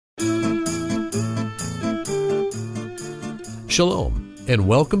Shalom, and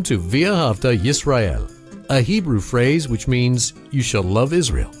welcome to V'ahavta Yisrael, a Hebrew phrase which means, you shall love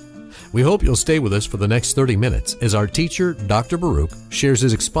Israel. We hope you'll stay with us for the next 30 minutes as our teacher, Dr. Baruch, shares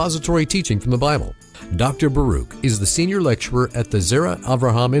his expository teaching from the Bible. Dr. Baruch is the senior lecturer at the Zera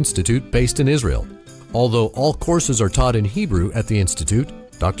Avraham Institute based in Israel. Although all courses are taught in Hebrew at the Institute,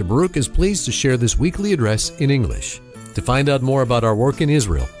 Dr. Baruch is pleased to share this weekly address in English. To find out more about our work in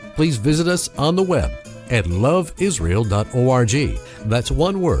Israel, please visit us on the web at loveisrael.org. That's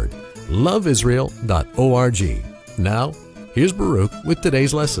one word, loveisrael.org. Now, here's Baruch with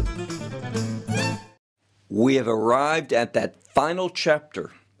today's lesson. We have arrived at that final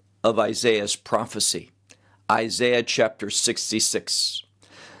chapter of Isaiah's prophecy, Isaiah chapter 66.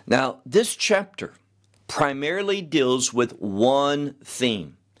 Now, this chapter primarily deals with one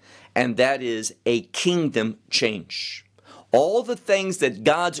theme, and that is a kingdom change. All the things that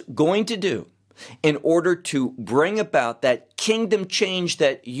God's going to do in order to bring about that kingdom change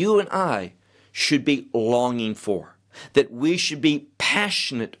that you and I should be longing for, that we should be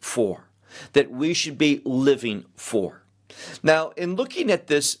passionate for, that we should be living for. Now, in looking at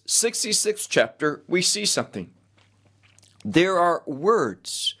this 66th chapter, we see something. There are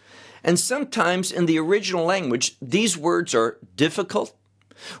words, and sometimes in the original language, these words are difficult.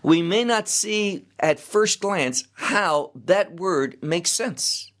 We may not see at first glance how that word makes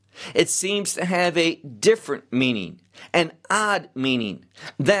sense. It seems to have a different meaning, an odd meaning,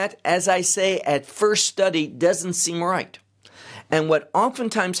 that, as I say, at first study doesn't seem right. And what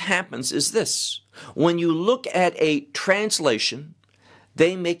oftentimes happens is this. When you look at a translation,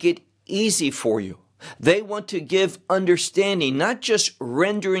 they make it easy for you. They want to give understanding, not just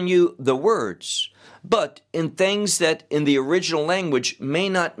rendering you the words, but in things that in the original language may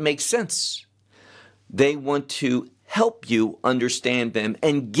not make sense. They want to help you understand them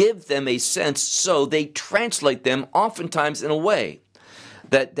and give them a sense, so they translate them oftentimes in a way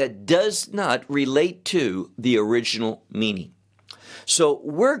that does not relate to the original meaning. So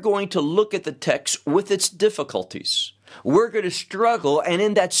we're going to look at the text with its difficulties. We're going to struggle, and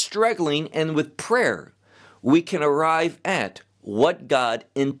in that struggling and with prayer, we can arrive at what God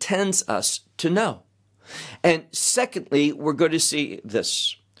intends us to know. And secondly, we're going to see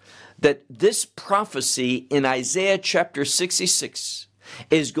this, that this prophecy in Isaiah chapter 66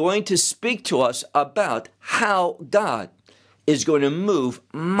 is going to speak to us about how God is going to move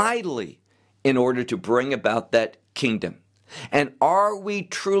mightily in order to bring about that kingdom. And are we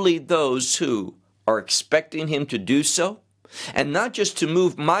truly those who are expecting him to do so? And not just to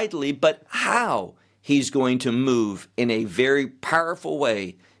move mightily, but how he's going to move in a very powerful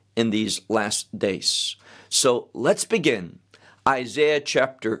way in these last days. So let's begin. Isaiah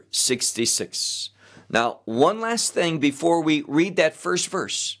chapter 66. Now, one last thing before we read that first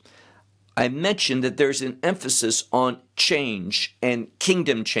verse. I mentioned that there's an emphasis on change and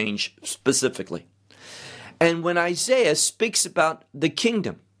kingdom change specifically. And when Isaiah speaks about the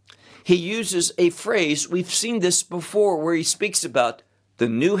kingdom, he uses a phrase, we've seen this before, where he speaks about the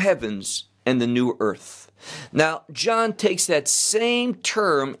new heavens and the new earth. Now, John takes that same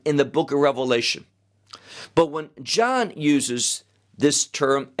term in the book of Revelation. But when John uses this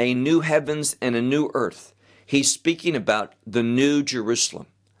term, a new heavens and a new earth, he's speaking about the new Jerusalem,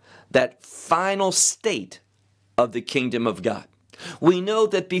 that final state of the kingdom of God. We know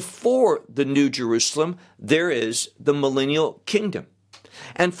that before the new Jerusalem, there is the millennial kingdom.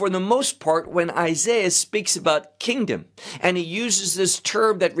 And for the most part, when Isaiah speaks about kingdom, and he uses this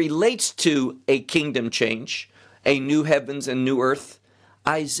term that relates to a kingdom change, a new heavens and new earth,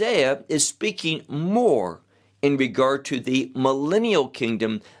 Isaiah is speaking more in regard to the millennial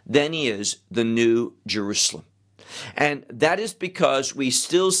kingdom than he is the new Jerusalem. And that is because we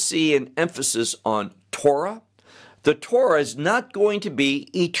still see an emphasis on Torah. The Torah is not going to be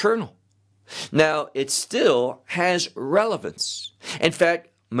eternal. Now, it still has relevance. In fact,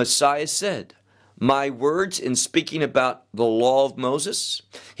 Messiah said, my words, in speaking about the law of Moses,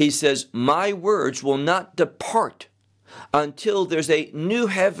 he says, my words will not depart until there's a new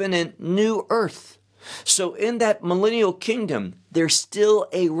heaven and new earth. So in that millennial kingdom, there's still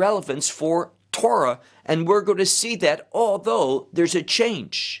a relevance for Torah, and we're going to see that, although there's a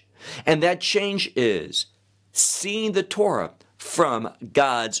change. And that change is seeing the Torah from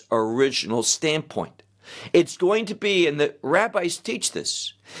God's original standpoint. It's going to be, and the rabbis teach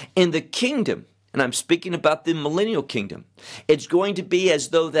this, in the kingdom, and I'm speaking about the millennial kingdom, it's going to be as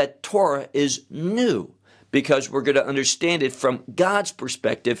though that Torah is new, because we're going to understand it from God's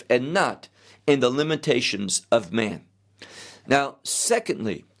perspective and not in the limitations of man. Now,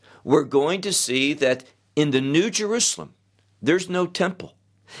 secondly, we're going to see that in the New Jerusalem, there's no temple.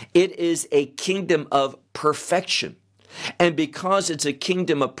 It is a kingdom of perfection. And because it's a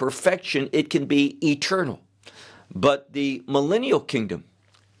kingdom of perfection, it can be eternal. But the millennial kingdom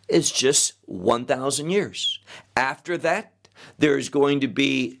is just 1,000 years. After that, there's going to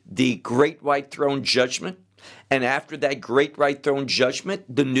be the great white throne judgment. And after that great white throne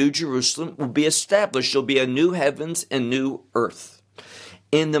judgment, the new Jerusalem will be established. There'll be a new heavens and new earth.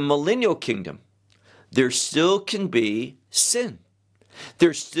 In the millennial kingdom, there still can be sin.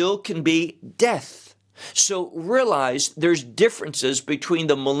 There still can be death. So realize there's differences between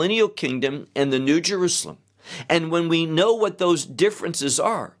the millennial kingdom and the new Jerusalem. And when we know what those differences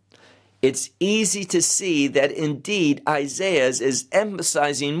are, it's easy to see that indeed Isaiah is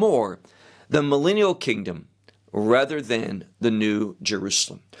emphasizing more the millennial kingdom rather than the new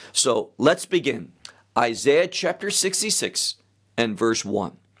Jerusalem. So let's begin. Isaiah chapter 66 and verse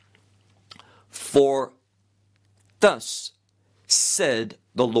 1. For thus said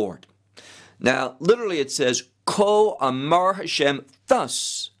the Lord. Now, literally it says, Ko Amar Hashem,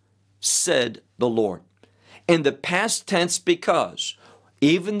 thus said the Lord. In the past tense, because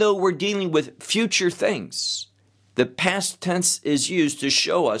even though we're dealing with future things, the past tense is used to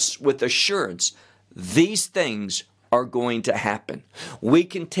show us with assurance these things are going to happen. We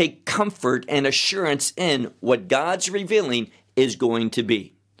can take comfort and assurance in what God's revealing is going to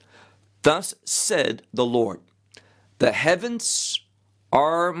be. Thus said the Lord, the heavens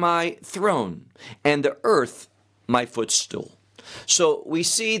are my throne, and the earth my footstool. So we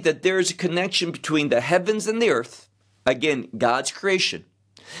see that there is a connection between the heavens and the earth, again, God's creation,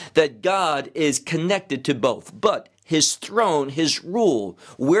 that God is connected to both. But his throne, his rule,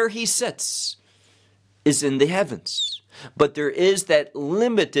 where he sits, is in the heavens. But there is that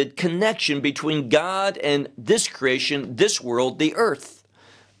limited connection between God and this creation, this world, the earth,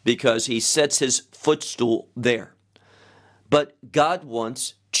 because he sets his footstool there. But God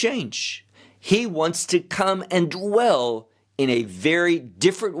wants change. He wants to come and dwell in a very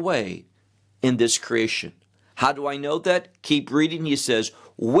different way in this creation. How do I know that? Keep reading. He says,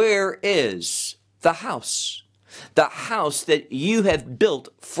 where is the house? The house that you have built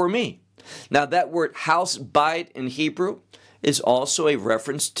for me. Now that word house, bait in Hebrew, is also a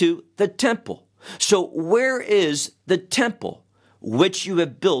reference to the temple. So where is the temple which you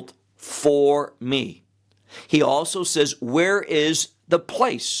have built for me? He also says, where is the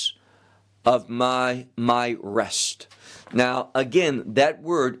place of my rest? Now, again, that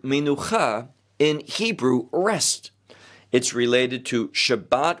word menucha in Hebrew, rest. It's related to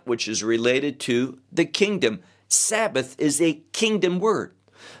Shabbat, which is related to the kingdom. Sabbath is a kingdom word.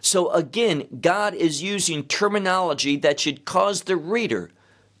 So again, God is using terminology that should cause the reader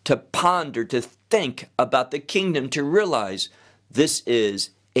to ponder, to think about the kingdom, to realize this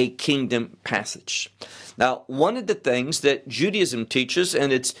is a kingdom passage. Now, one of the things that Judaism teaches,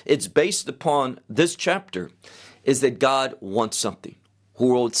 and it's based upon this chapter, is that God wants something.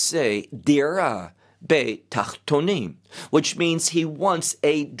 Who will say, Dira be tachtonim, which means he wants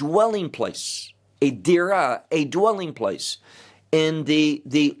a dwelling place, a dira, a dwelling place in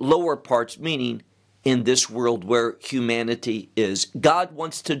the lower parts, meaning in this world where humanity is. God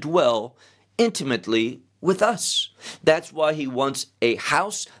wants to dwell intimately with us. That's why he wants a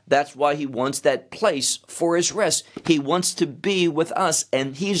house. That's why he wants that place for his rest. He wants to be with us,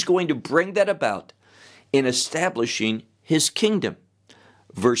 and he's going to bring that about in establishing his kingdom.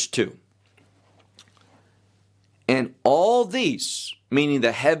 Verse 2. And all these, meaning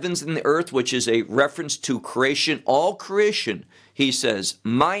the heavens and the earth, which is a reference to creation, all creation, he says,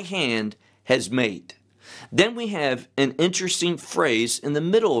 my hand has made. Then we have an interesting phrase in the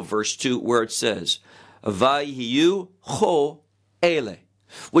middle of verse 2 where it says, Vayiyu cho ele,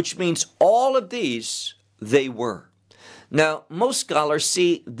 which means all of these they were. Now, most scholars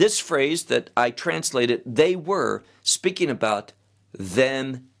see this phrase that I translated, they were, speaking about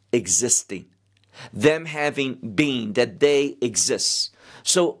them existing, them having being, that they exist.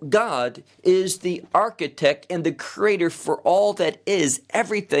 So God is the architect and the creator for all that is,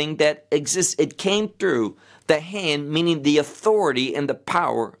 everything that exists. It came through the hand, meaning the authority and the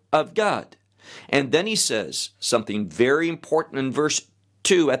power of God. And then he says something very important in verse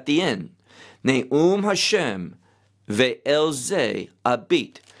 2 at the end. Ne'um Hashem ve'el ze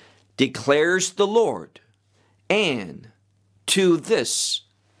abit, declares the Lord, and to this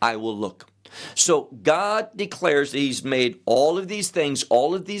I will look. So God declares that he's made all of these things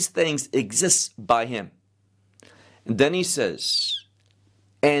exist by him. And then he says,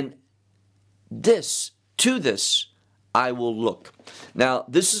 and to this I will look. Now,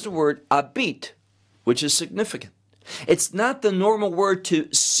 this is the word abit, which is significant. It's not the normal word to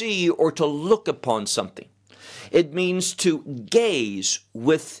see or to look upon something. It means to gaze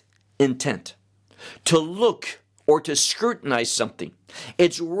with intent, to look or to scrutinize something.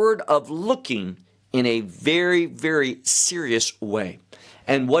 It's a word of looking in a very, very serious way.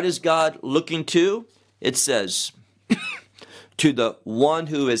 And what is God looking to? It says, to the one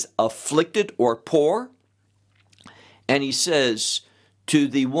who is afflicted or poor. And he says, to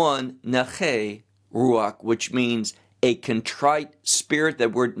the one, nache ruach, which means a contrite spirit.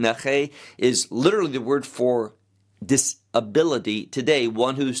 That word nache is literally the word for disability today,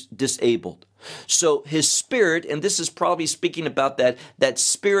 one who's disabled. So his spirit, and this is probably speaking about that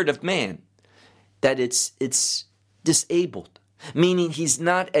spirit of man, that it's disabled, meaning he's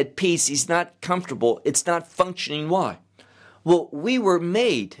not at peace, he's not comfortable, it's not functioning. Why? Well, we were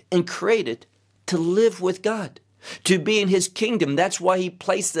made and created to live with God, to be in his kingdom. That's why he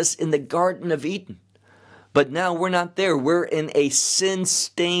placed us in the Garden of Eden. But now we're not there. We're in a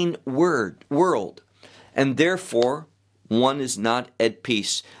sin-stained world. And therefore, one is not at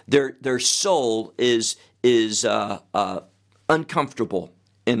peace. Their soul is uncomfortable,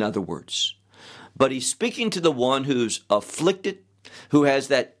 in other words. But he's speaking to the one who's afflicted, who has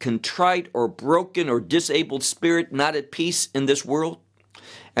that contrite or broken or disabled spirit, not at peace in this world.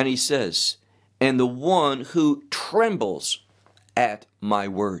 And he says, and the one who trembles at my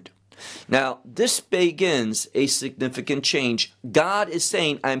word. Now, this begins a significant change. God is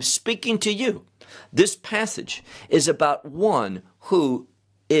saying, I'm speaking to you. This passage is about one who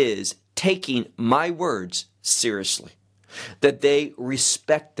is taking my words seriously, that they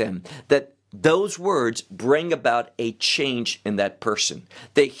respect them, that those words bring about a change in that person.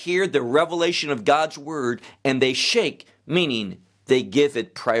 They hear the revelation of God's word and they shake, meaning they give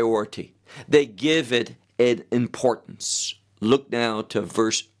it priority. They give it an importance. Look now to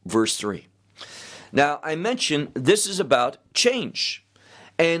verse 3. Now, I mentioned this is about change,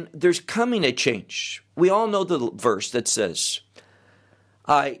 and there's coming a change. We all know the verse that says,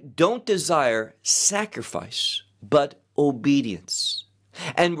 I don't desire sacrifice, but obedience.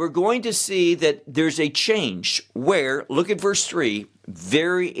 And we're going to see that there's a change where, look at verse 3,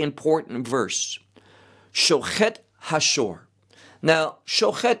 very important verse. Shochet hashor. Now,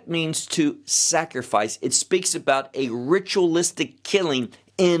 shochet means to sacrifice. It speaks about a ritualistic killing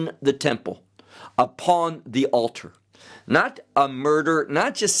in the temple, upon the altar. Not a murder,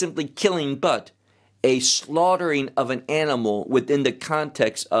 not just simply killing, but a slaughtering of an animal within the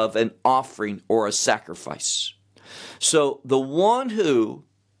context of an offering or a sacrifice. So the one who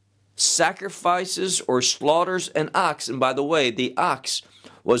sacrifices or slaughters an ox, and by the way, the ox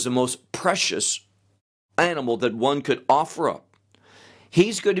was the most precious animal that one could offer up.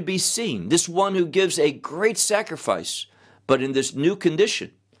 He's going to be seen, this one who gives a great sacrifice, but in this new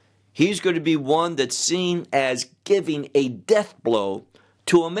condition, he's going to be one that's seen as giving a death blow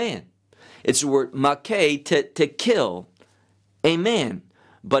to a man. It's the word makeh, to kill a man,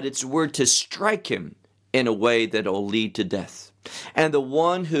 but it's the word to strike him in a way that will lead to death. And the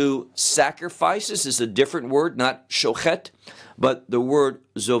one who sacrifices is a different word, not shochet, but the word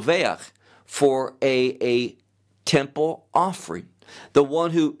zoveach, for a temple offering. The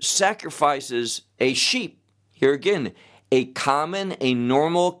one who sacrifices a sheep, here again, a common, a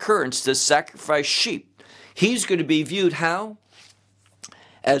normal occurrence to sacrifice sheep. He's going to be viewed how?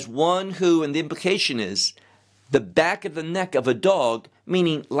 As one who, and the implication is, the back of the neck of a dog,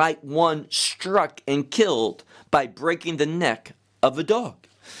 meaning like one struck and killed by breaking the neck of a dog.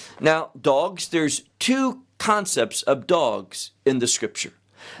 Now, dogs, there's two concepts of dogs in the scripture.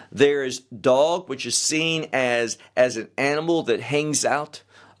 There is dog, which is seen as an animal that hangs out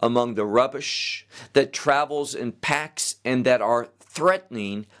among the rubbish, that travels in packs, and that are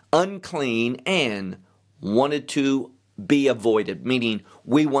threatening, unclean, and wanted to be avoided, meaning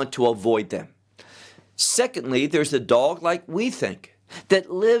we want to avoid them. Secondly, there's a dog like we think,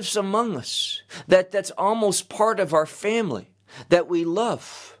 that lives among us, that's almost part of our family, that we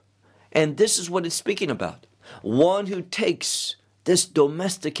love. And this is what it's speaking about. One who takes this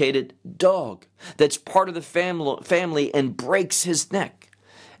domesticated dog that's part of the family and breaks his neck.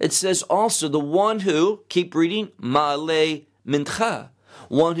 It says also the one who, keep reading, ma'aleh mincha,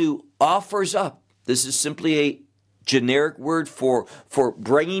 one who offers up. This is simply a generic word for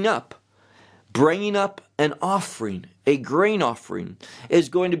bringing up an offering, a grain offering, is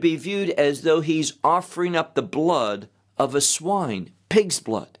going to be viewed as though he's offering up the blood of a swine, pig's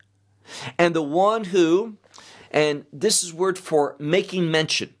blood. And the one who, and this is word for making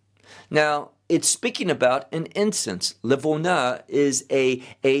mention. Now, it's speaking about an incense. Levona is a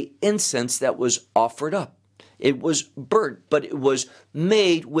incense that was offered up. It was burnt, but it was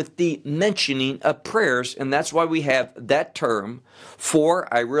made with the mentioning of prayers, and that's why we have that term.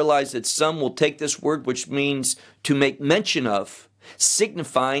 For, I realize that some will take this word, which means to make mention of,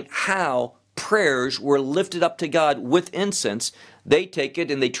 signifying how prayers were lifted up to God with incense, they take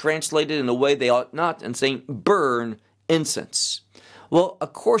it and they translate it in a way they ought not and saying, burn incense. Well,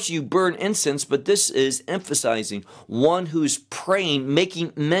 of course you burn incense, but this is emphasizing one who's praying,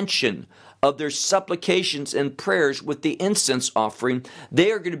 making mention of their supplications and prayers with the incense offering. They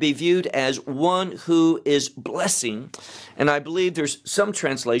are going to be viewed as one who is blessing. And I believe there's some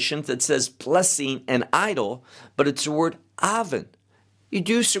translations that says blessing an idol, but it's the word aven. You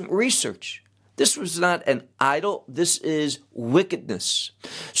do some research. This was not an idol. This is wickedness.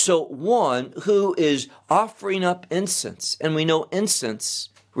 So one who is offering up incense, and we know incense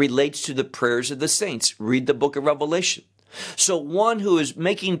relates to the prayers of the saints. Read the book of Revelation. So one who is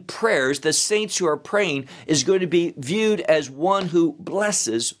making prayers, the saints who are praying, is going to be viewed as one who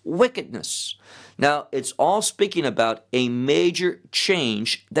blesses wickedness. Now, it's all speaking about a major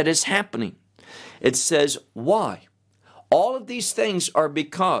change that is happening. It says, why? All of these things are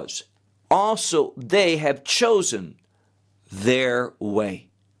because also they have chosen their way.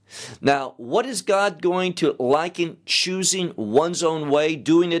 Now, what is God going to liken choosing one's own way,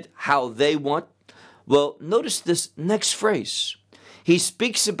 doing it how they want? Well, notice this next phrase. He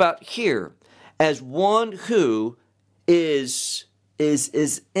speaks about here as one who is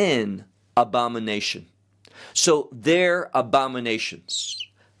in abomination. So their abominations.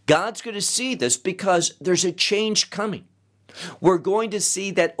 God's going to see this because there's a change coming. We're going to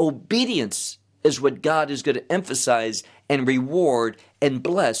see that obedience is what God is going to emphasize and reward and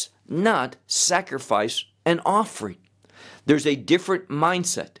bless, not sacrifice and offering. There's a different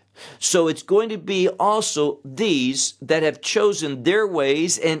mindset. So it's going to be also these that have chosen their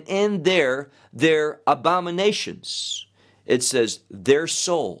ways and in their abominations. It says their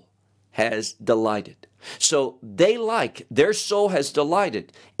soul has delighted. So their soul has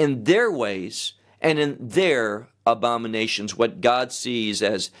delighted in their ways and in their abominations, what God sees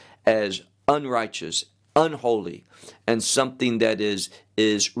as unrighteous, unholy, and something that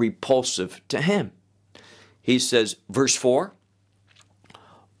is repulsive to Him. He says, verse 4,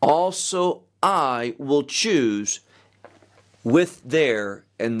 also I will choose with their,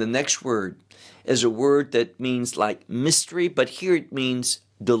 and the next word is a word that means like mystery, but here it means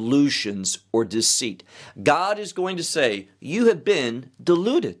delusions or deceit. God is going to say, you have been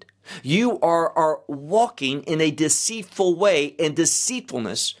deluded. You are walking in a deceitful way, and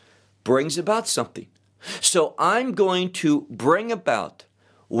deceitfulness brings about something. So I'm going to bring about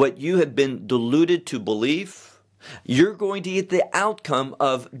what you have been deluded to believe. You're going to get the outcome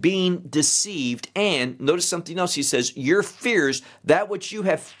of being deceived. And notice something else. He says, your fears, that which you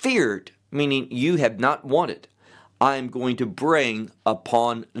have feared, meaning you have not wanted, I'm going to bring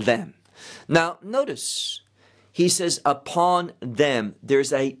upon them. Now, notice, he says, upon them,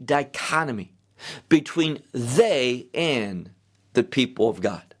 there's a dichotomy between they and the people of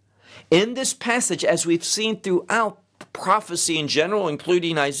God. In this passage, as we've seen throughout prophecy in general,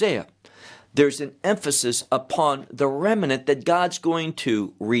 including Isaiah, there's an emphasis upon the remnant that God's going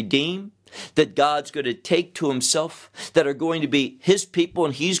to redeem, that God's going to take to Himself, that are going to be His people,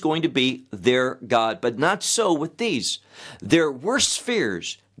 and He's going to be their God. But not so with these. Their worst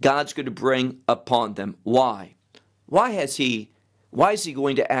fears, God's going to bring upon them. Why? Why is He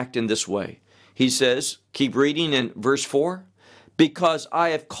going to act in this way? He says, keep reading in verse 4, because I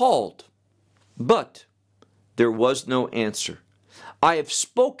have called, but there was no answer. I have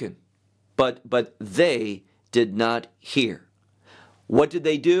spoken, but they did not hear. What did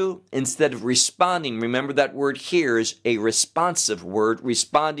they do? Instead of responding, remember that word here is a responsive word,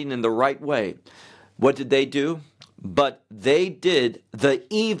 responding in the right way. What did they do? But they did the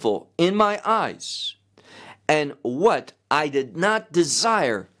evil in my eyes, and what I did not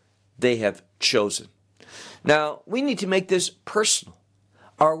desire, they have chosen. Now, we need to make this personal.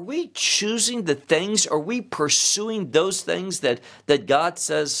 Are we choosing the things? Are we pursuing those things that God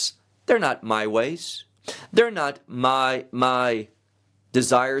says, they're not my ways? They're not my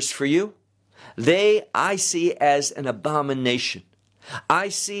desires for you? I see as an abomination. I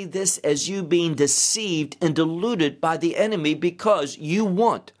see this as you being deceived and deluded by the enemy because you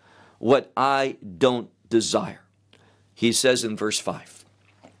want what I don't desire. He says in verse 5,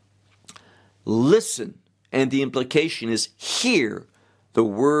 listen, and the implication is hear the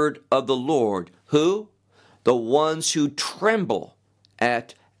word of the Lord. Who? The ones who tremble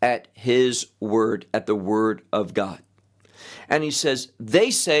at His word, at the word of God. And he says, they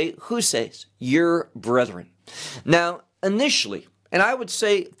say, who says? Your brethren. Now, initially, and I would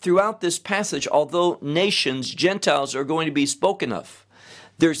say throughout this passage, although nations, Gentiles are going to be spoken of,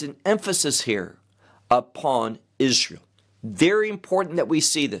 there's an emphasis here upon Israel. Very important that we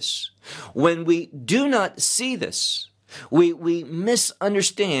see this. When we do not see this, we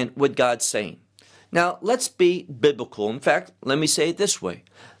misunderstand what God's saying. Now, let's be biblical. In fact, let me say it this way.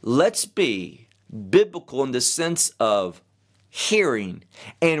 Let's be biblical in the sense of hearing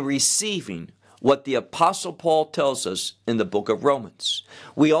and receiving what the Apostle Paul tells us in the book of Romans.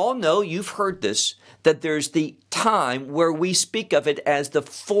 We all know, you've heard this, that there's the time where we speak of it as the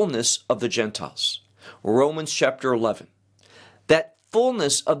fullness of the Gentiles. Romans chapter 11. That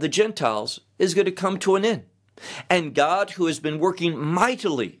fullness of the Gentiles is going to come to an end. And God, who has been working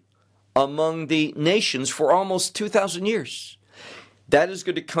mightily among the nations for almost 2,000 years, that is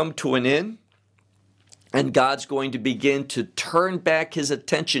going to come to an end. And God's going to begin to turn back his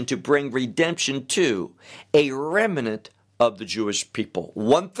attention to bring redemption to a remnant of the Jewish people,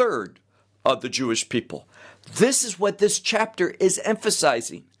 1/3 of the Jewish people. This is what this chapter is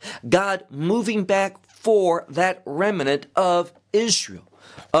emphasizing. God moving back for that remnant of Israel,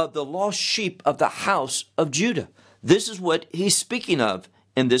 of the lost sheep of the house of Judah. This is what he's speaking of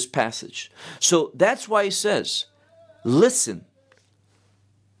in this passage. So that's why he says, listen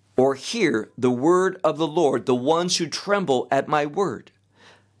or hear the word of the Lord, the ones who tremble at my word.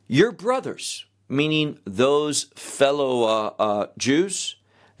 Your brothers, meaning those fellow Jews,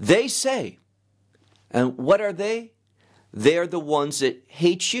 they say, and what are they? They are the ones that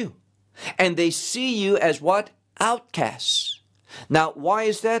hate you. And they see you as what? Outcasts. Now, why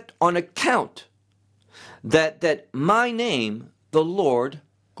is that? On account that my name, the Lord,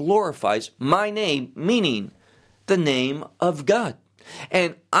 glorifies. My name, meaning the name of God.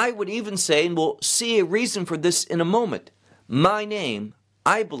 And I would even say, and we'll see a reason for this in a moment, my name,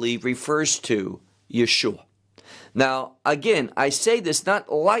 I believe, refers to Yeshua. Now, again, I say this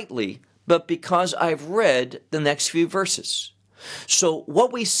not lightly, but because I've read the next few verses. So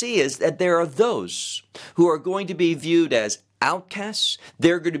what we see is that there are those who are going to be viewed as outcasts.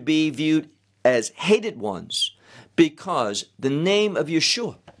 They're going to be viewed as hated ones because the name of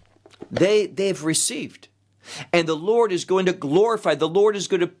Yeshua, they've received. And the Lord is going to glorify, the Lord is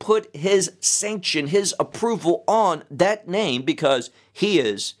going to put his sanction, his approval on that name because he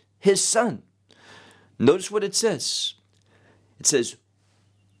is his son. Notice what it says. It says,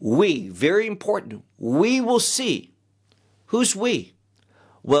 we, very important, we will see. Who's we?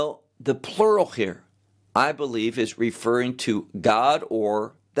 Well, the plural here, I believe, is referring to God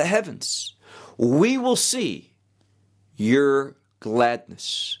or the heavens. We will see your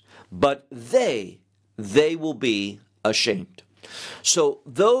gladness, but they will be ashamed. So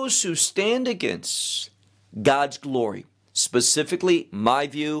those who stand against God's glory, specifically, my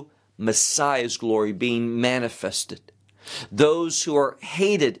view, Messiah's glory being manifested, those who are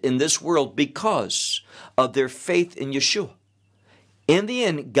hated in this world because of their faith in Yeshua, in the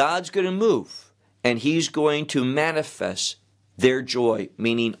end, God's going to move and he's going to manifest their joy,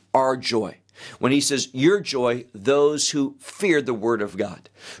 meaning our joy. When he says your joy, those who fear the word of God,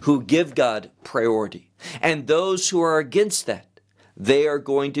 who give God priority. And those who are against that, they are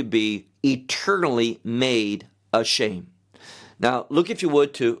going to be eternally made ashamed. Now, look if you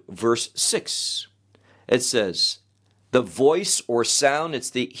would to verse 6. It says, the voice or sound,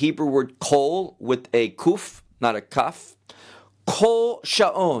 it's the Hebrew word kol with a kuf, not a kaf. Kol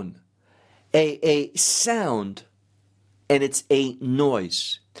sha'on, a sound, and it's a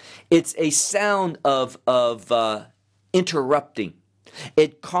noise. It's a sound of interrupting.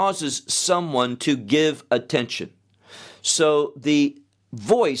 It causes someone to give attention. So the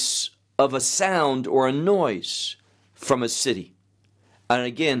voice of a sound or a noise from a city. And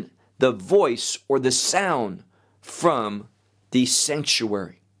again, the voice or the sound from the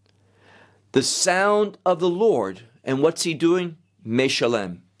sanctuary. The sound of the Lord. And what's he doing?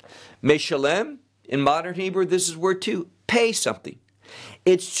 Meshalem. Meshalem, in modern Hebrew, this is word to pay something.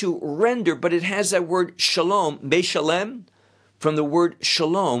 It's to render, but it has that word shalom, meshalem, from the word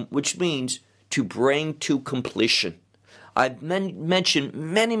shalom, which means to bring to completion. I've mentioned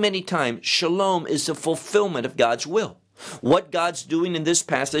many times, shalom is the fulfillment of God's will. What God's doing in this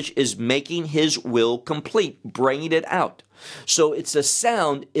passage is making his will complete, bringing it out. So it's a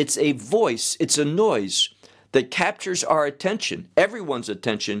sound, it's a voice, it's a noise that captures our attention, everyone's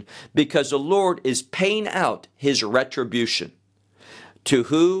attention, because the Lord is paying out his retribution. To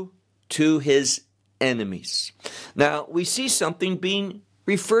who? To his enemies. Now, we see something being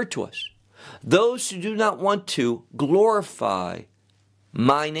referred to us. Those who do not want to glorify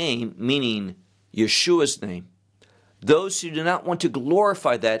my name, meaning Yeshua's name, those who do not want to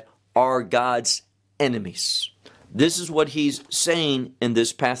glorify that are God's enemies. This is what he's saying in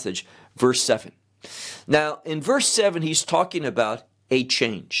this passage, verse 7. Now, in verse 7, he's talking about a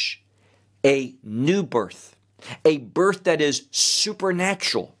change, a new birth, a birth that is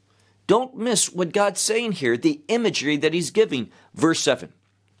supernatural. Don't miss what God's saying here, the imagery that he's giving. Verse 7.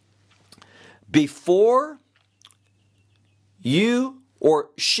 before you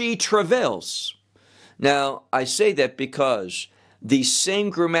or she travails. Now, I say that because the same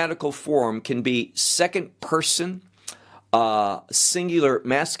grammatical form can be second person singular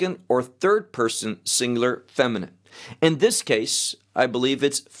masculine or third person singular feminine. In this case, I believe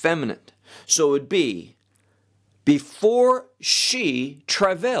it's feminine. So it would be before she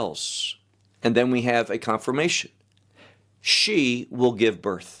travails. And then we have a confirmation. She will give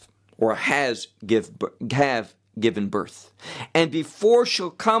birth, or have given birth. And before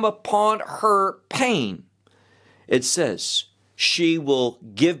she'll come upon her pain, it says, she will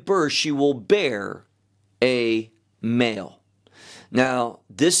give birth, she will bear a male. Now,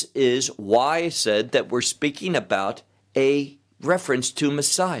 this is why I said that we're speaking about a reference to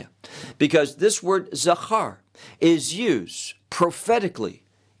Messiah. Because this word Zachar is used prophetically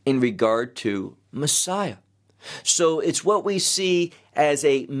in regard to Messiah. So it's what we see as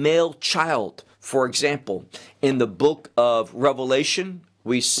a male child. For example, in the book of Revelation,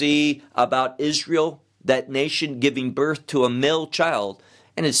 we see about Israel, that nation giving birth to a male child,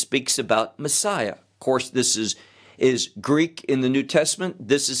 and it speaks about Messiah. Of course, this is Greek in the New Testament.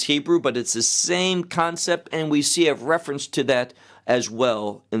 This is Hebrew, but it's the same concept, and we see a reference to that as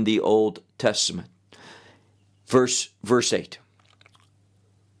well in the Old Testament. Verse 8.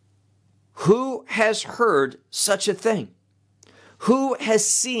 Who has heard such a thing? Who has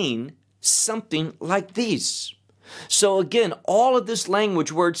seen something like these? So again, all of this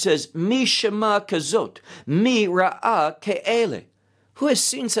language where it says, Mi shema kazot, mi ra'ah ke'ele. Who has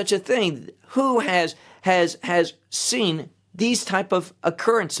seen such a thing? Who has seen these type of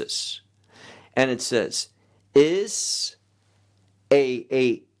occurrences? And it says, is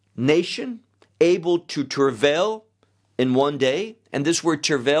a nation able to travail in one day? And this word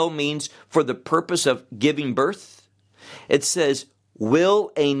travail means for the purpose of giving birth. It says,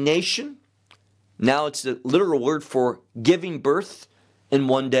 will a nation? Now it's the literal word for giving birth in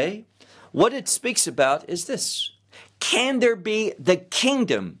one day. What it speaks about is this. Can there be the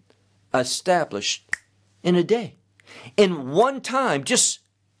kingdom established in a day? In one time, just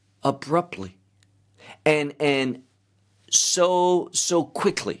abruptly and so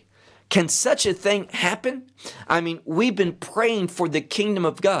quickly. Can such a thing happen? I mean, we've been praying for the kingdom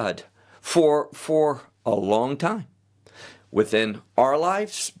of God for a long time within our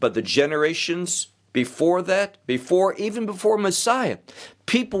lives, but the generations before that, even before Messiah,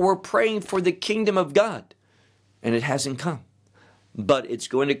 people were praying for the kingdom of God, and it hasn't come. But it's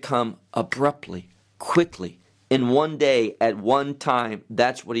going to come abruptly, quickly, in one day, at one time.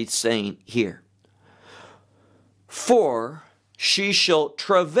 That's what he's saying here. For she shall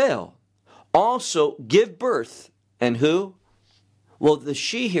travail, also give birth. And who? Well, the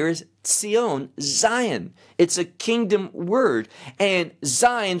she here is Zion, Zion. It's a kingdom word. And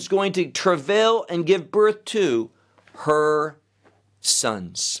Zion's going to travail and give birth to her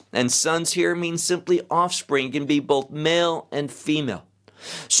sons. And sons here means simply offspring. It can be both male and female.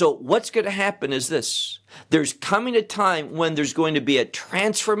 So what's going to happen is this. There's coming a time when there's going to be a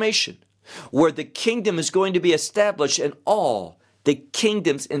transformation where the kingdom is going to be established and all the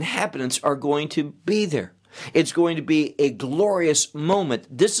kingdom's inhabitants are going to be there. It's going to be a glorious moment.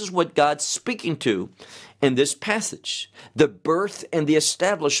 This is what God's speaking to in this passage. The birth and the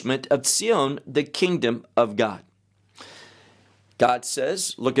establishment of Zion, the kingdom of God. God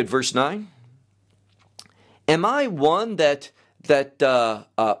says, look at verse 9. Am I one that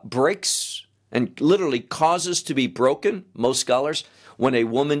breaks and literally causes to be broken? Most scholars, when a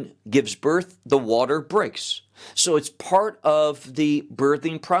woman gives birth, the water breaks. So it's part of the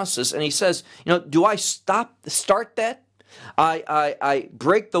birthing process. And he says, do I start that? I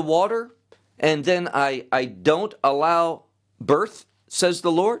break the water and then I don't allow birth, says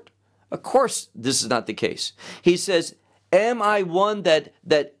the Lord? Of course, this is not the case. He says, am I one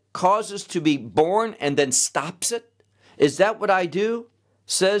that causes to be born and then stops it? Is that what I do,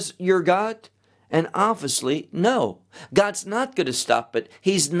 says your God? And obviously, no. God's not going to stop it.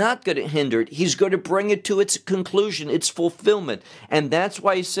 He's not going to hinder it. He's going to bring it to its conclusion, its fulfillment. And that's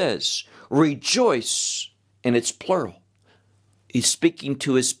why he says, rejoice, and it's plural. He's speaking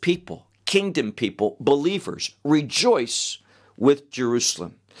to his people, kingdom people, believers. Rejoice with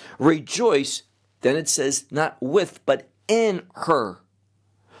Jerusalem. Rejoice, then it says, not with, but in her.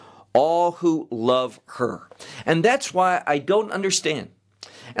 All who love her. And that's why I don't understand.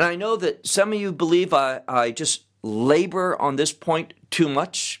 And I know that some of you believe I just labor on this point too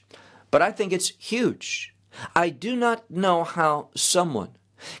much, but I think it's huge. I do not know how someone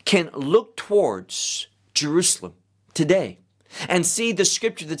can look towards Jerusalem today and see the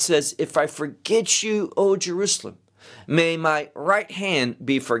scripture that says, if I forget you, O Jerusalem, may my right hand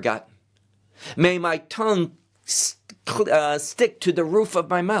be forgotten. May my tongue stick to the roof of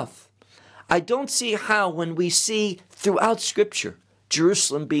my mouth. I don't see how, when we see throughout Scripture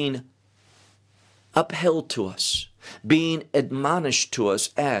Jerusalem being upheld to us, being admonished to us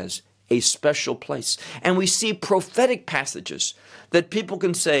as a special place, and we see prophetic passages that people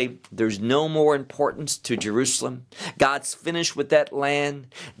can say, there's no more importance to Jerusalem. God's finished with that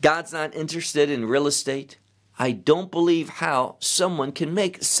land. God's not interested in real estate. I don't believe how someone can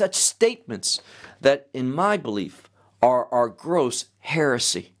make such statements that, in my belief, are gross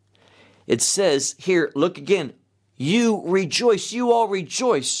heresy. It says here, look again, you all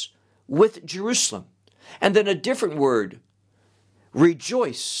rejoice with Jerusalem. And then a different word,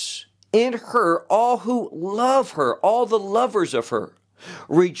 rejoice in her, all who love her, all the lovers of her.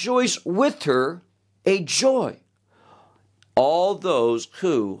 Rejoice with her a joy. All those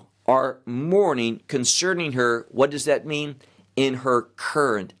who are mourning concerning her, what does that mean? In her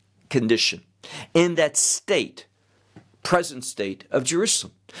current condition, in that state, present state of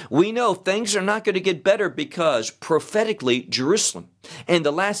Jerusalem. We know things are not going to get better because prophetically Jerusalem in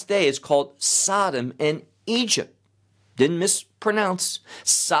the last day is called Sodom and Egypt. Didn't mispronounce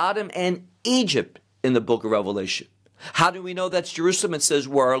Sodom and Egypt in the book of Revelation. How do we know that's Jerusalem? It says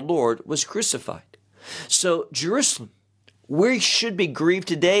where our Lord was crucified. So Jerusalem, we should be grieved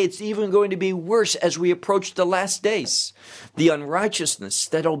today. It's even going to be worse as we approach the last days. The unrighteousness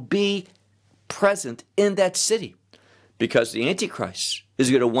that'll be present in that city, because the Antichrist is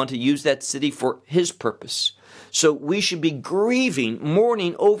going to want to use that city for his purpose. So we should be grieving,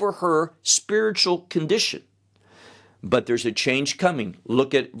 mourning over her spiritual condition. But there's a change coming.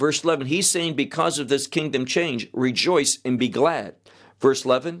 Look at verse 11. He's saying, because of this kingdom change, rejoice and be glad. Verse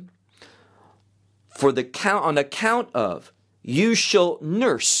 11, on account of, you shall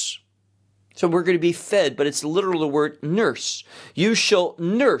nurse. So we're going to be fed, but it's literally the word nurse. You shall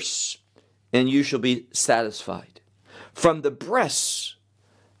nurse, and you shall be satisfied. From the breasts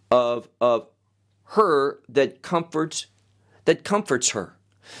of her that comforts her.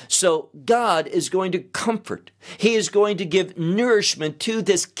 So God is going to comfort. He is going to give nourishment to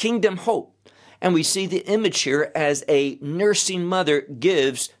this kingdom hope. And we see the image here as a nursing mother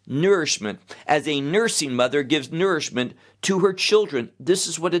gives nourishment. As a nursing mother gives nourishment to her children. This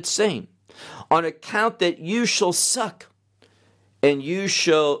is what it's saying. On account that you shall suck, and you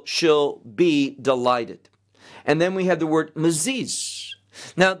shall be delighted. And then we have the word maziz.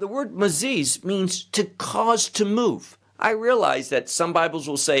 Now, the word maziz means to cause to move. I realize that some Bibles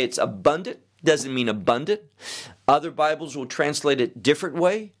will say it's abundant. Doesn't mean abundant. Other Bibles will translate it different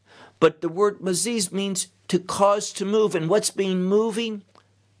way. But the word maziz means to cause to move. And what's being moving?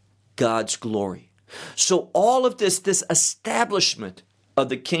 God's glory. So all of this establishment of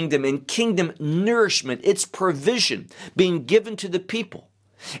the kingdom and kingdom nourishment, its provision being given to the people,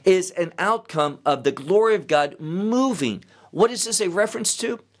 is an outcome of the glory of God moving. What is this a reference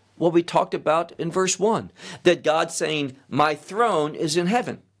to? What we talked about in verse 1, that God's saying, my throne is in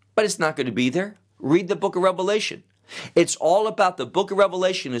heaven, but it's not going to be there. Read the book of Revelation. It's all about, the book of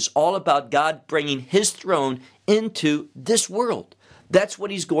Revelation is all about God bringing his throne into this world. That's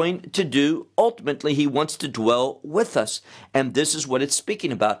what he's going to do. Ultimately, he wants to dwell with us. And this is what it's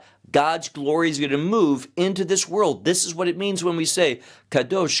speaking about. God's glory is going to move into this world. This is what it means when we say,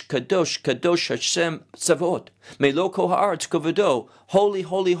 Kadosh, Kadosh, Kadosh Hashem Tzavot. Meloko haaretz kavado. Holy,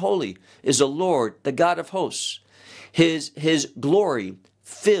 holy, holy is the Lord, the God of hosts. His glory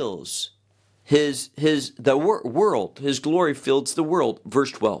fills the world. His glory fills the world.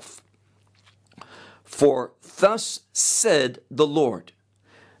 Verse 12. For thus said the Lord,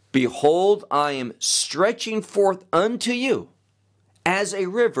 behold, I am stretching forth unto you as a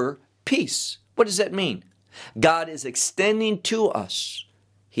river peace. What does that mean? God is extending to us.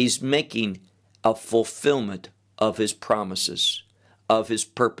 He's making a fulfillment of his promises, of his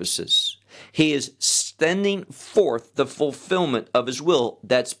purposes. He is sending forth the fulfillment of his will.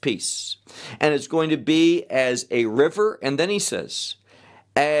 That's peace. And it's going to be as a river. And then he says,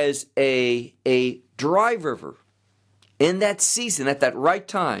 as a dry river. In that season, at that right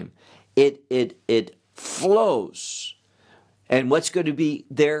time, it flows. And what's going to be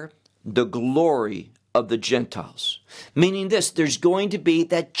there? The glory of the Gentiles. Meaning this, there's going to be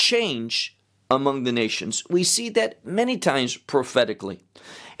that change among the nations. We see that many times prophetically.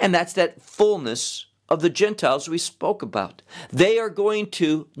 And that's that fullness of the Gentiles we spoke about. They are going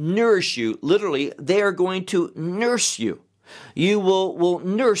to nourish you. Literally, they are going to nurse you. You will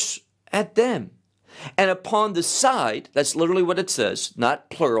nurse at them. And upon the side, that's literally what it says, not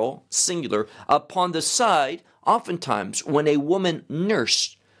plural, singular. Upon the side, oftentimes when a woman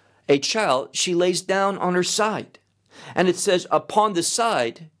nurses a child, she lays down on her side. And it says, upon the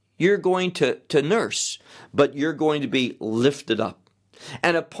side, you're going to nurse, but you're going to be lifted up.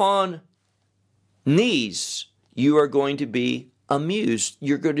 And upon knees, you are going to be amused.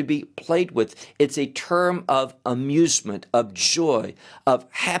 You're going to be played with. It's a term of amusement, of joy, of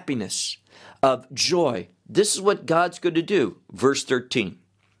happiness, of joy. This is what God's going to do. Verse 13.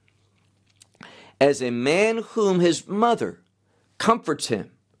 As a man whom his mother comforts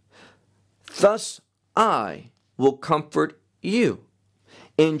him, thus I will comfort you.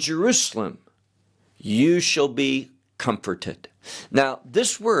 In Jerusalem, you shall be comforted. Now,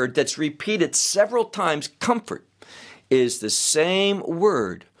 this word that's repeated several times, comfort, is the same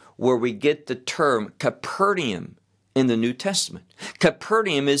word where we get the term Capernaum in the New Testament.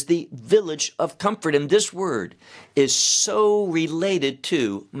 Capernaum is the village of comfort, and this word is so related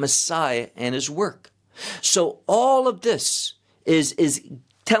to Messiah and his work. So all of this is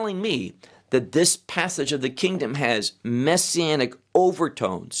telling me that this passage of the kingdom has messianic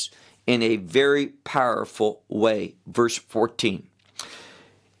overtones in a very powerful way. Verse 14.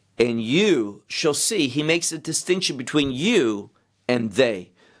 And you shall see, he makes a distinction between you and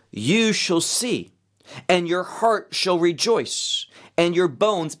they. You shall see, and your heart shall rejoice, and your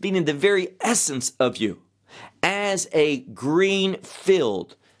bones, meaning the very essence of you, as a green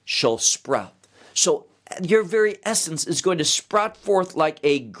field shall sprout. So your very essence is going to sprout forth like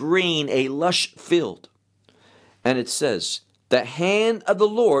a green, a lush field. And it says, the hand of the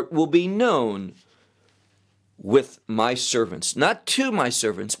Lord will be known with my servants. Not to my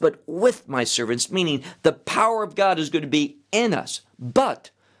servants, but with my servants, meaning the power of God is going to be in us. But,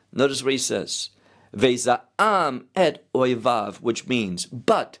 notice what he says, Ve'za'am et oivav, which means,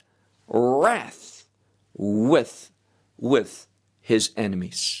 but wrath with his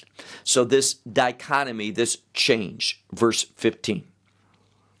enemies. So this dichotomy, this change, verse 15.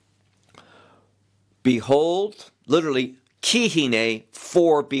 Behold, literally, kihine,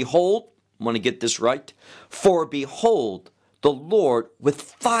 for behold, I want to get this right, for behold, the Lord with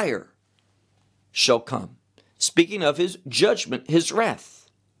fire shall come. Speaking of his judgment, his wrath.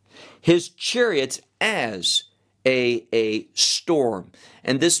 His chariots as a storm.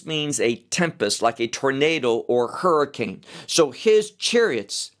 And this means a tempest, like a tornado or hurricane. So his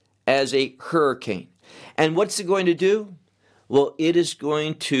chariots as a hurricane. And what's it going to do? Well, it is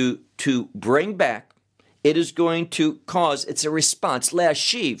going to bring back, it is going to cause, it's a response.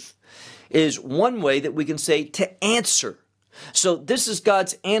 Le'ashiv is one way that we can say to answer. So this is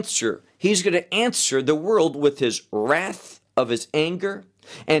God's answer. He's going to answer the world with his wrath of his anger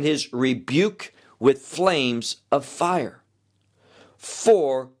and his rebuke with flames of fire.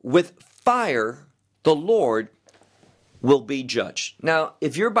 For with fire the Lord will be judged. Now,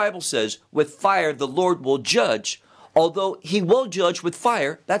 if your Bible says with fire the Lord will judge, although he will judge with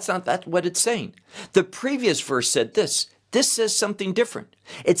fire, that's what it's saying. The previous verse said this. This says something different.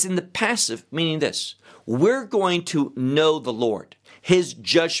 It's in the passive, meaning this. We're going to know the Lord, his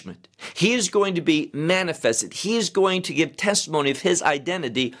judgment. He is going to be manifested. He is going to give testimony of his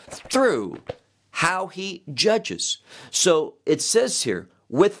identity through how he judges. So it says here,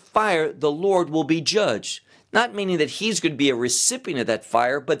 with fire the Lord will be judged. Not meaning that he's going to be a recipient of that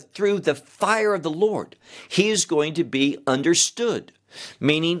fire, but through the fire of the Lord, he is going to be understood.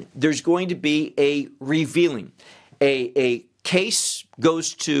 Meaning there's going to be a revealing. A case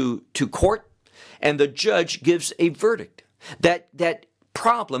goes to court, and the judge gives a verdict. That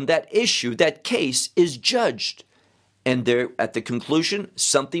problem, that issue, that case is judged. And there, at the conclusion,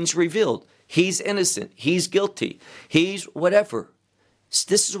 something's revealed. He's innocent. He's guilty. He's whatever.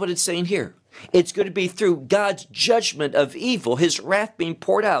 This is what it's saying here. It's going to be through God's judgment of evil, his wrath being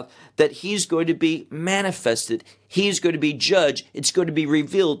poured out, that he's going to be manifested. He's going to be judged. It's going to be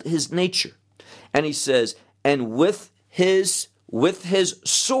revealed, his nature. And he says, and with his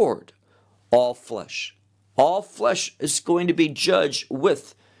sword, all flesh is going to be judged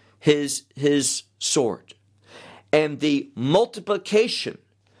with his sword. And the multiplication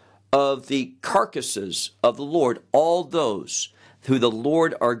of the carcasses of the Lord, all those who the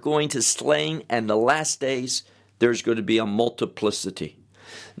Lord are going to slay, and the last days, there's going to be a multiplicity.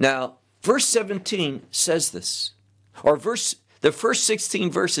 Now, verse 17 says this, or the first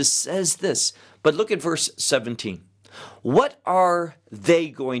 16 verses says this, but look at verse 17. What are they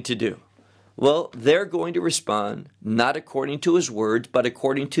going to do? Well, they're going to respond not according to his words, but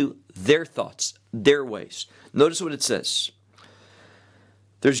according to their thoughts, their ways. Notice what it says.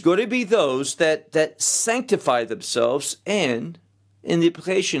 There's going to be those that sanctify themselves and the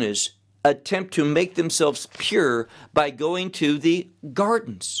implication is attempt to make themselves pure by going to the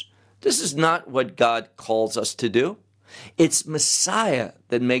gardens. This is not what God calls us to do. It's Messiah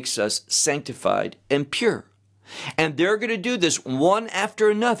that makes us sanctified and pure. And they're going to do this one after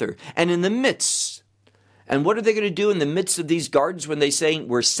another. And in the midst, and what are they going to do in the midst of these gardens when they say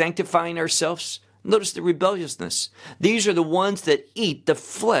we're sanctifying ourselves? Notice the rebelliousness. These are the ones that eat the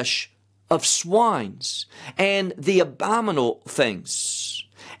flesh of swines and the abominable things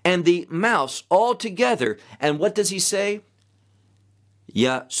and the mouse all together. And what does he say?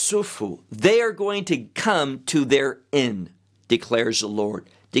 Yasufu. They are going to come to their end, declares the Lord.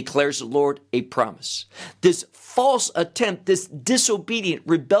 Declares the Lord a promise. This false attempt, this disobedient,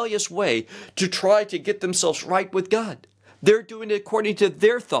 rebellious way to try to get themselves right with God. They're doing it according to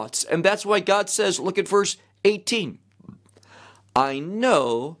their thoughts. And that's why God says, look at verse 18. I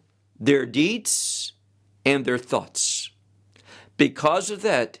know their deeds and their thoughts. Because of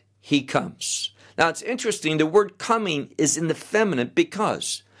that, he comes. Now it's interesting, the word coming is in the feminine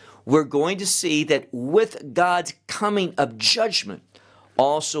because we're going to see that with God's coming of judgment,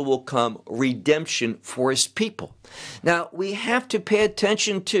 also will come redemption for his people. Now, we have to pay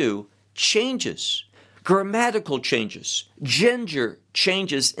attention to changes, grammatical changes, gender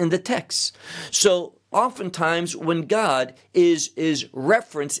changes in the text. So, oftentimes when God is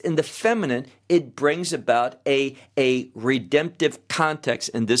referenced in the feminine, it brings about a redemptive context.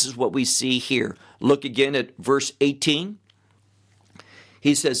 And this is what we see here. Look again at verse 18.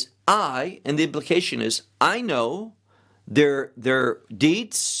 He says, I, and the implication is, I know their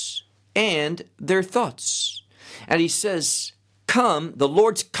deeds and their thoughts. And he says, come, the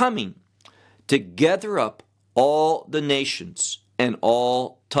Lord's coming to gather up all the nations and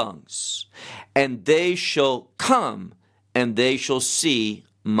all tongues, and they shall come and they shall see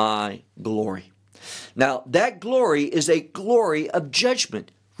my glory. Now, that glory is a glory of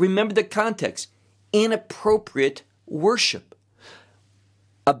judgment. Remember the context. Inappropriate worship,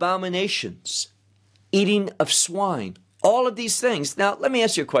 abominations, eating of swine, all of these things. Now, let me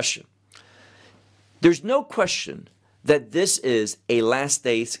ask you a question. There's no question that this is a last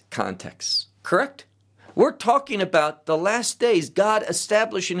days context, correct? We're talking about the last days, God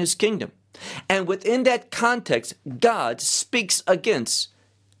establishing his kingdom. And within that context, God speaks against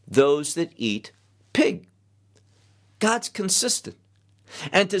those that eat pig. God's consistent.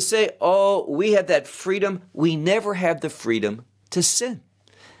 And to say, oh, we have that freedom, we never have the freedom to sin.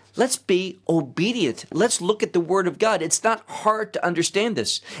 Let's be obedient. Let's look at the Word of God. It's not hard to understand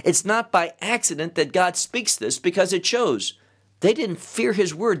this. It's not by accident that God speaks this, because it shows they didn't fear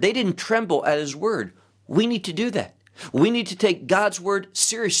his word. They didn't tremble at his word. We need to do that. We need to take God's word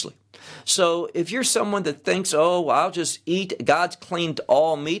seriously. So if you're someone that thinks, oh, I'll just eat, God's cleaned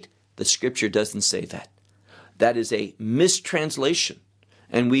all meat, the scripture doesn't say that. That is a mistranslation.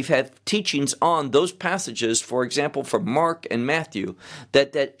 And we've had teachings on those passages, for example, from Mark and Matthew,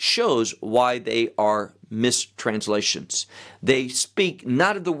 that shows why they are mistranslations. They speak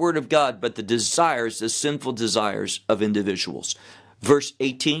not of the word of God, but the desires, the sinful desires of individuals. Verse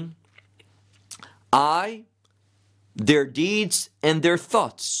 18, I, their deeds and their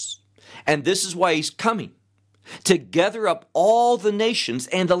thoughts. And this is why he's coming, to gather up all the nations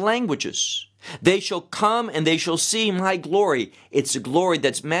and the languages. They shall come and they shall see my glory. It's a glory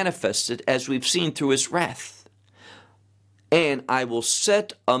that's manifested, as we've seen, through his wrath. And I will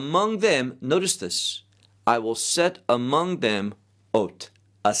set among them, notice this, I will set among them ot,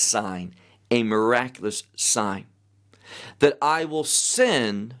 a sign, a miraculous sign, that I will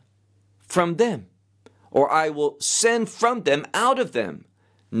send from them, or I will send from them, out of them.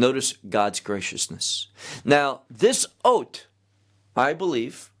 Notice God's graciousness. Now, this ot, I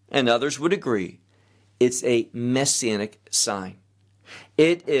believe, and others would agree, it's a messianic sign.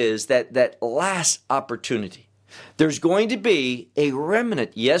 It is that last opportunity. There's going to be a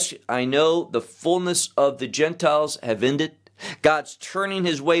remnant. Yes, I know the fullness of the Gentiles have ended. God's turning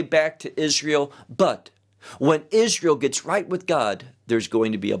his way back to Israel. But when Israel gets right with God, there's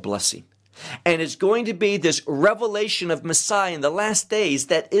going to be a blessing. And it's going to be this revelation of Messiah in the last days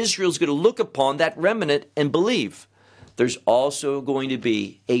that Israel's going to look upon, that remnant, and believe. There's also going to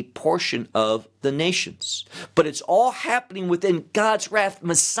be a portion of the nations. But it's all happening within God's wrath.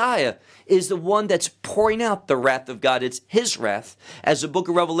 Messiah is the one that's pouring out the wrath of God. It's his wrath. As the book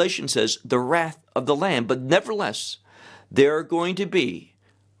of Revelation says, the wrath of the Lamb. But nevertheless, there are going to be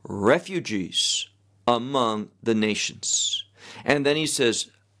refugees among the nations. And then he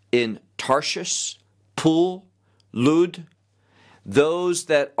says, in Tarshish, Pul, Lud, those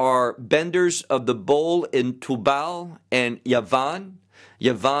that are benders of the bowl in Tubal and Yavan.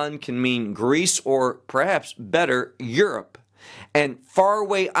 Yavan can mean Greece, or perhaps better, Europe. And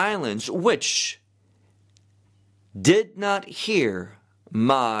faraway islands, which did not hear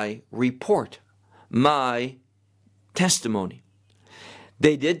my report, my testimony.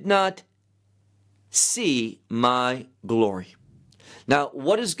 They did not see my glory. Now,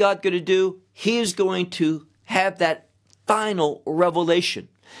 what is God going to do? He is going to have that final revelation.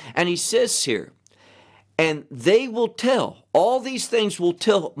 And he says here, and they will tell, all these things will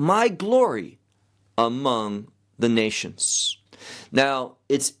tell my glory among the nations. Now,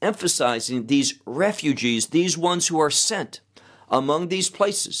 it's emphasizing these refugees, these ones who are sent among these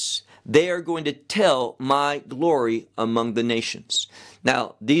places. They are going to tell my glory among the nations.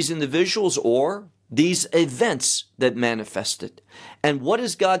 Now, these individuals or these events that manifested. And what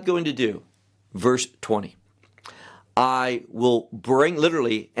is God going to do? Verse 20. I will bring,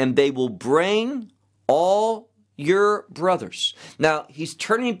 literally, and they will bring all your brothers. Now, he's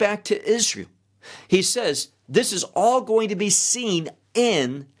turning back to Israel. He says, this is all going to be seen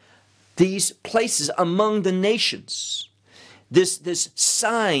in these places among the nations. This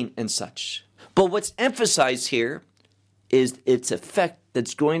sign and such. But what's emphasized here is its effect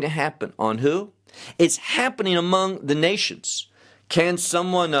that's going to happen on who? It's happening among the nations. Can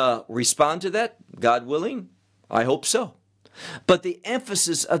someone respond to that? God willing? I hope so. But the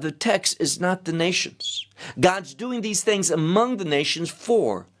emphasis of the text is not the nations. God's doing these things among the nations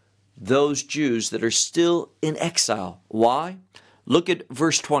for those Jews that are still in exile. Why? Look at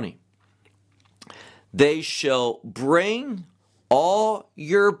verse 20. They shall bring all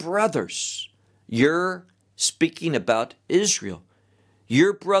your brothers. You're speaking about Israel.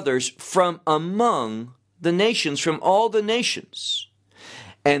 Your brothers from among the nations, from all the nations.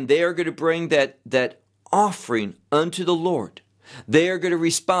 And they are going to bring that offering unto the Lord. They are going to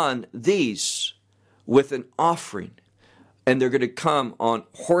respond these with an offering. And they're going to come on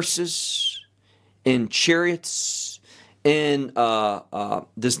horses, in chariots, in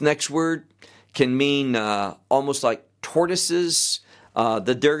this next word can mean almost like tortoises,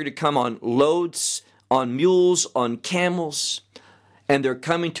 that they're going to come on loads, on mules, on camels, and they're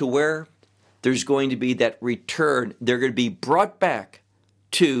coming to where there's going to be that return. They're going to be brought back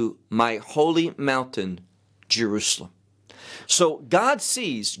to my holy mountain, Jerusalem. So God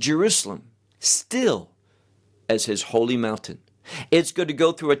sees Jerusalem still as his holy mountain. It's going to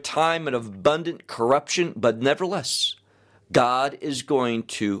go through a time of abundant corruption, but nevertheless, God is going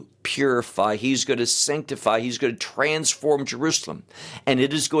to purify, he's going to sanctify, he's going to transform Jerusalem, and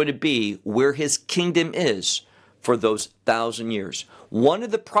it is going to be where his kingdom is for those 1,000 years. One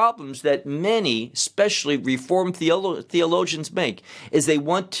of the problems that many, especially Reformed theologians make, is they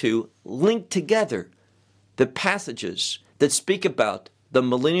want to link together the passages that speak about the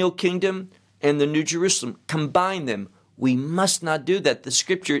millennial kingdom and the New Jerusalem, combine them. We must not do that. The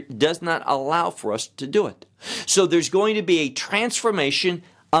scripture does not allow for us to do it. So there's going to be a transformation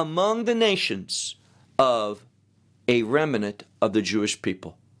among the nations of a remnant of the Jewish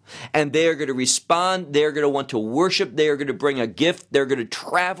people. And they are going to respond. They are going to want to worship. They are going to bring a gift. They're going to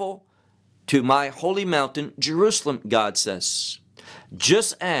travel to my holy mountain, Jerusalem, God says.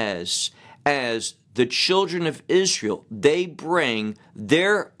 Just as the children of Israel, they bring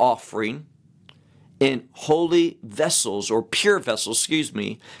their offering in holy vessels, or pure vessels,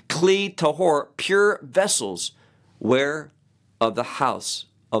 kli tahor, pure vessels, where? Of the house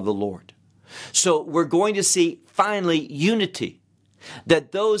of the Lord. So we're going to see finally unity,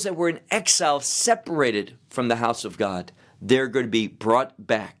 that those that were in exile, separated from the house of God, they're going to be brought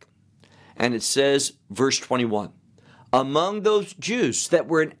back. And it says, verse 21, among those Jews that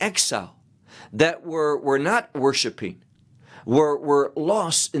were in exile, that were not worshiping, were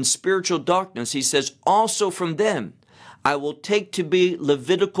lost in spiritual darkness, he says, also from them I will take to be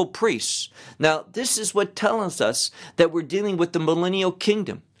Levitical priests. Now, this is what tells us that we're dealing with the millennial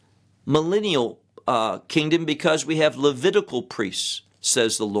kingdom. Millennial kingdom, because we have Levitical priests,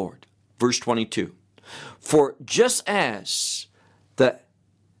 says the Lord. Verse 22. For just as the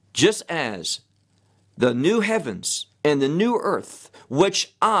new heavens and the new earth,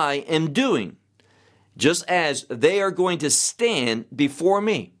 which I am doing, just as they are going to stand before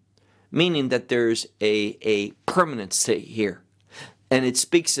me, meaning that there's a permanency here. And it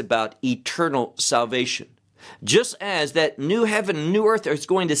speaks about eternal salvation. Just as that new heaven and new earth is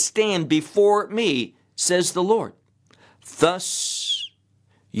going to stand before me, says the Lord, thus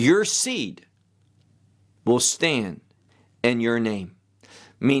your seed will stand in your name.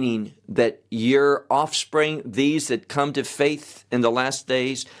 Meaning that your offspring, these that come to faith in the last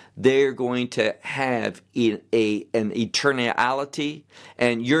days, they're going to have an eternality,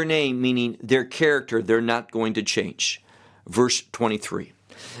 and your name, meaning their character, they're not going to change. Verse 23.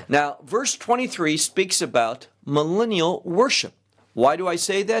 Now, verse 23 speaks about millennial worship. Why do I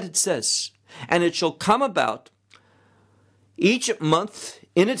say that? It says, and it shall come about each month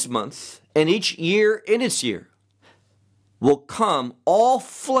in its month, and each year in its year, will come all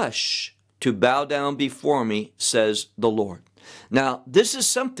flesh to bow down before me, says the Lord. Now, this is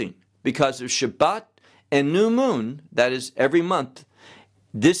something because of Shabbat and new moon, that is every month.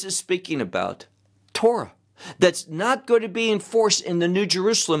 This is speaking about Torah. That's not going to be enforced in the New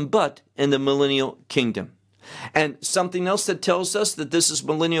Jerusalem, but in the millennial kingdom. And something else that tells us that this is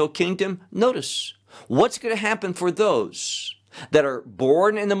millennial kingdom, notice what's going to happen for those that are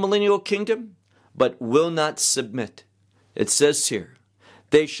born in the millennial kingdom, but will not submit. It says here,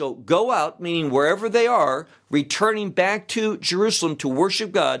 they shall go out, meaning wherever they are, returning back to Jerusalem to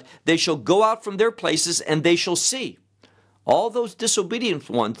worship God, they shall go out from their places and they shall see. All those disobedient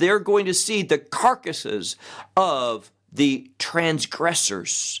ones, they're going to see the carcasses of the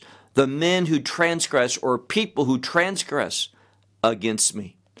transgressors, the men who transgress or people who transgress against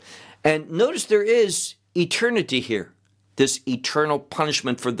me. And notice there is eternity here, this eternal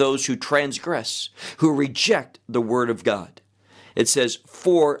punishment for those who transgress, who reject the word of God. It says,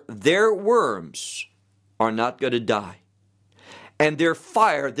 for their worms are not going to die, and their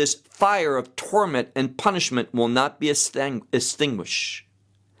fire, this fire of torment and punishment, will not be extinguished.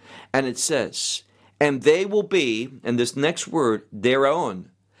 And it says, and they will be, and this next word, their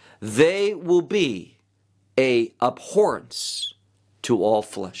own, they will be a abhorrence to all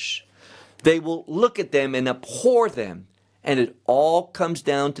flesh. They will look at them and abhor them, and it all comes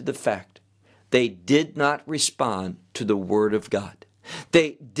down to the fact they did not respond to the word of God.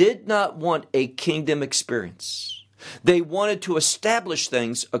 They did not want a kingdom experience. They wanted to establish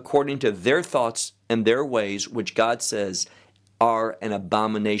things according to their thoughts and their ways, which God says are an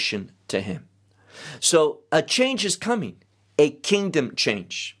abomination to him. So a change is coming, a kingdom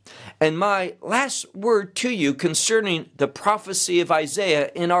change. And my last word to you concerning the prophecy of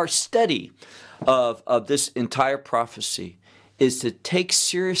Isaiah in our study of this entire prophecy is to take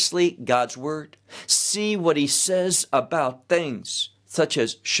seriously God's word, see what he says about things such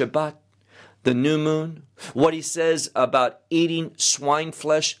as Shabbat, the new moon, what he says about eating swine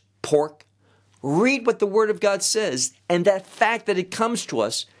flesh, pork. Read what the word of God says and that fact that it comes to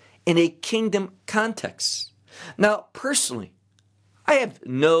us in a kingdom context. Now, personally, I have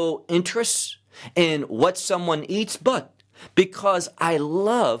no interest in what someone eats, but because I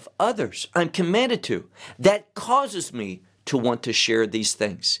love others, I'm commanded to. That causes me to want to share these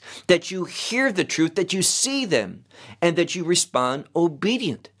things, that you hear the truth, that you see them, and that you respond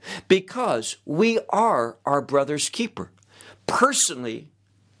obedient, because we are our brother's keeper. Personally,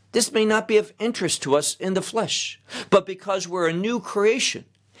 this may not be of interest to us in the flesh, but because we're a new creation,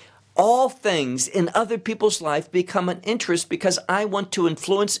 all things in other people's life become an interest because I want to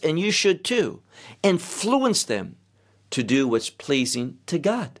influence, and you should too, influence them to do what's pleasing to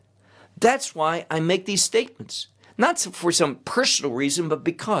God. That's why I make these statements. Not for some personal reason, but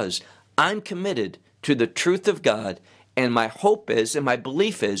because I'm committed to the truth of God, and my hope is, and my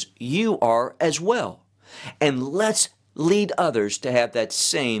belief is, you are as well. And let's lead others to have that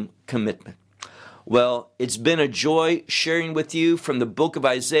same commitment. Well, it's been a joy sharing with you from the book of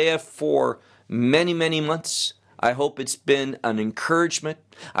Isaiah for many, many months. I hope it's been an encouragement.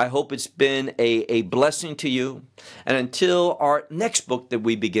 I hope it's been a blessing to you. And until our next book that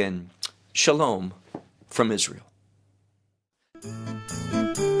we begin, Shalom from Israel.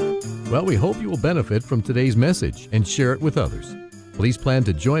 Well, we hope you will benefit from today's message and share it with others. Please plan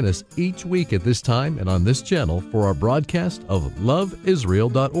to join us each week at this time and on this channel for our broadcast of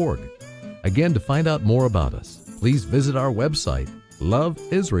loveisrael.org. Again, to find out more about us, please visit our website,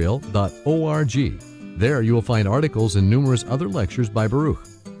 loveisrael.org. There you will find articles and numerous other lectures by Baruch.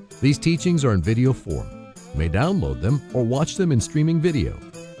 These teachings are in video form. You may download them or watch them in streaming video.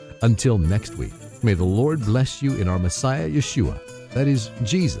 Until next week, may the Lord bless you in our Messiah Yeshua, that is,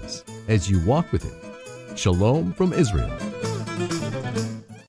 Jesus, as you walk with him. Shalom from Israel.